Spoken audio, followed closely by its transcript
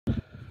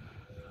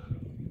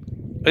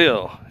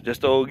Yeah,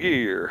 just old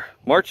gear.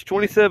 March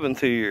 27th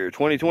here,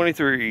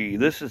 2023.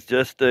 This is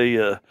just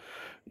a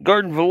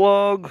garden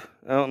vlog.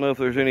 I don't know if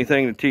there's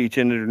anything to teach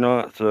in it or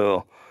not,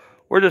 so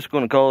we're just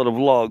going to call it a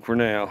vlog for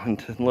now,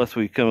 unless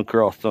we come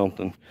across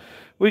something.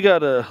 We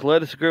got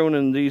lettuce growing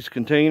in these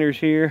containers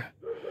here.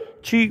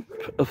 Cheap,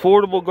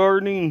 affordable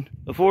gardening,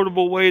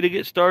 affordable way to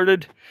get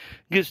started.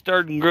 Get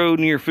started and grow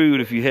near food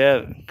if you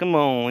haven't. Come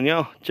on,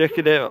 y'all, check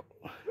it out.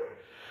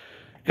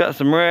 Got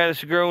some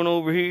radish growing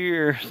over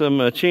here,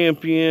 some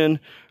champion,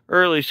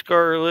 early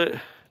scarlet.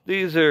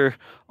 These are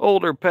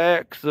older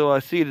packs, so I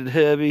seeded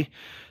heavy.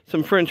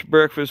 Some French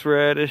breakfast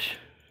radish,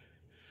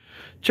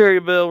 cherry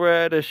bell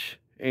radish,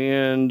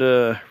 and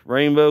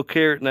rainbow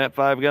carrot in that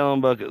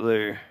 5-gallon bucket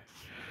there.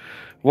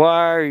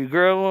 Why are you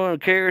growing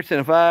carrots in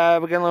a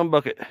 5-gallon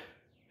bucket?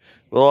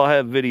 Well, I'll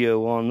have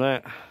video on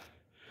that.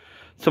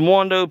 Some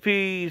Wando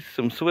peas,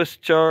 some Swiss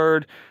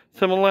chard,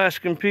 some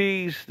Alaskan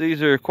peas.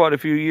 These are quite a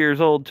few years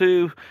old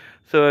too,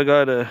 so I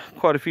got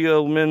quite a few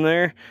of them in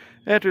there.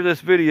 After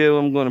this video,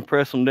 I'm going to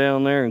press them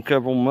down there and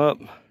cover them up.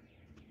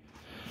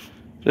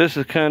 This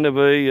is kind of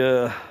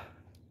a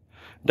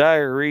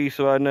diary,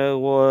 so I know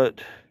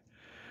what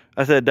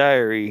I said.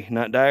 Diary,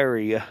 not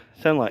diarrhea.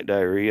 Sound like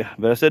diarrhea,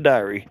 but I said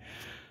diary.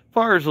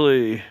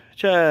 Parsley,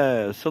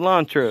 chives,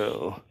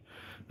 cilantro.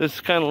 This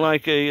is kind of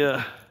like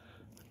a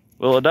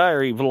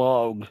diary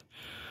vlog,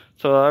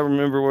 so I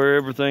remember where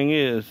everything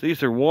is.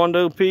 These are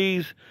Wando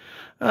peas.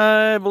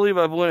 I believe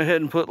I went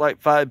ahead and put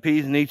like 5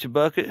 peas in each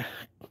bucket.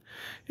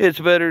 It's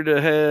better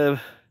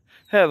to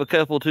have a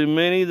couple too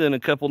many than a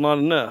couple not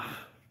enough.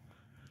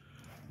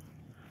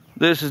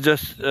 This is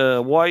just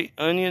white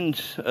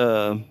onions,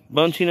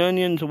 bunching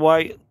onions,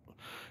 white.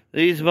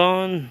 These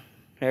Vaughn,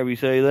 however you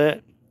say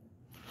that.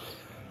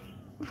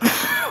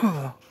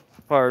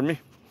 Pardon me.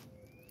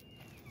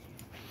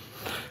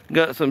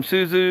 Got some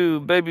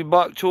Suzu baby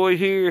bok choy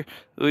here.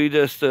 We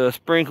just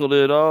sprinkled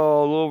it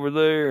all over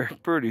there.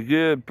 Pretty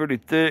good, pretty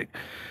thick.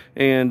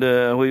 And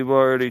we've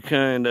already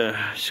kind of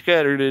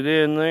scattered it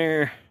in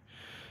there.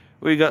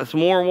 We got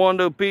some more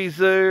Wando peas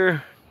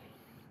there.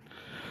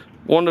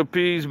 Wando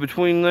peas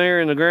between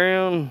there and the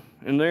ground,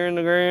 and there in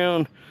the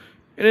ground,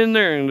 and in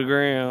there in the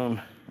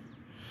ground.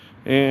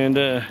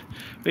 And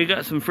we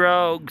got some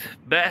frogs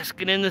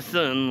basking in the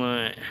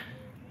sunlight.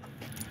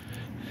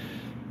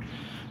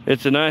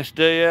 It's a nice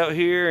day out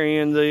here,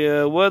 and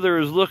the weather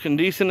is looking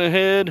decent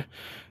ahead.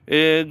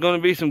 It's going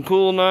to be some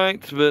cool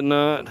nights, but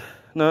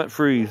not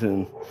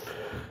freezing.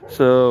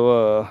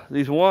 So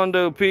these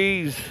Wando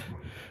peas,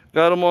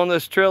 got them on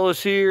this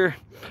trellis here.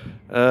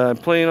 I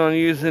plan on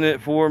using it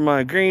for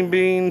my green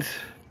beans.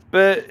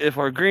 But if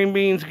our green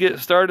beans get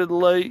started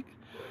late,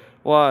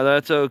 why,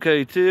 that's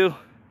okay too,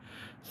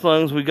 as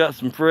long as we got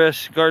some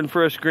fresh, garden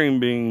fresh green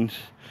beans.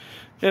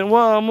 And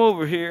while I'm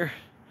over here,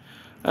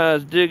 I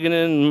was digging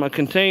in my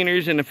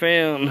containers and I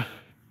found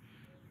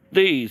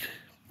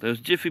those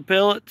Jiffy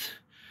pellets.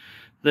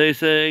 They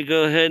say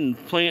go ahead and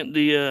plant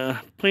the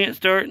plant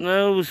start in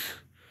those.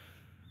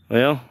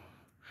 Well,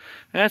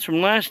 that's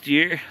from last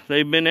year.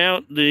 They've been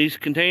out, these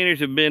containers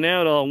have been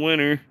out all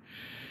winter.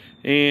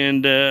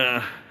 And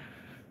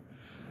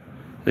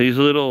these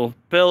little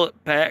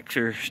pellet packs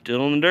are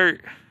still in the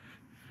dirt.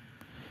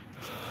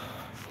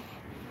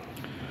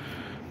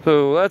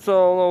 So that's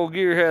all old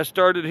gear has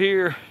started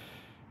here.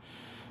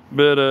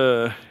 But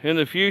in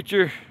the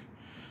future,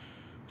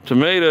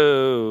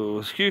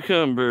 tomatoes,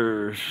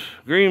 cucumbers,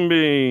 green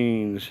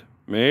beans,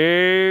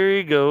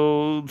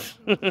 marigolds.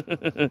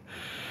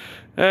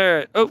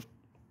 Alright, oh,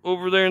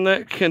 over there in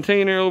that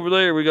container over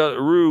there, we got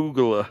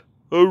arugula.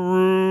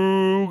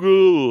 Arugula.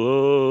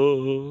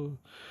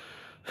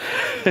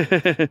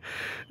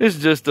 It's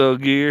just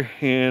old gear,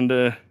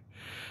 and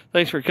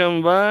thanks for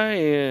coming by,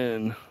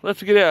 and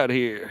let's get out of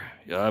here.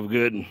 Y'all have a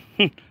good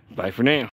one. Bye for now.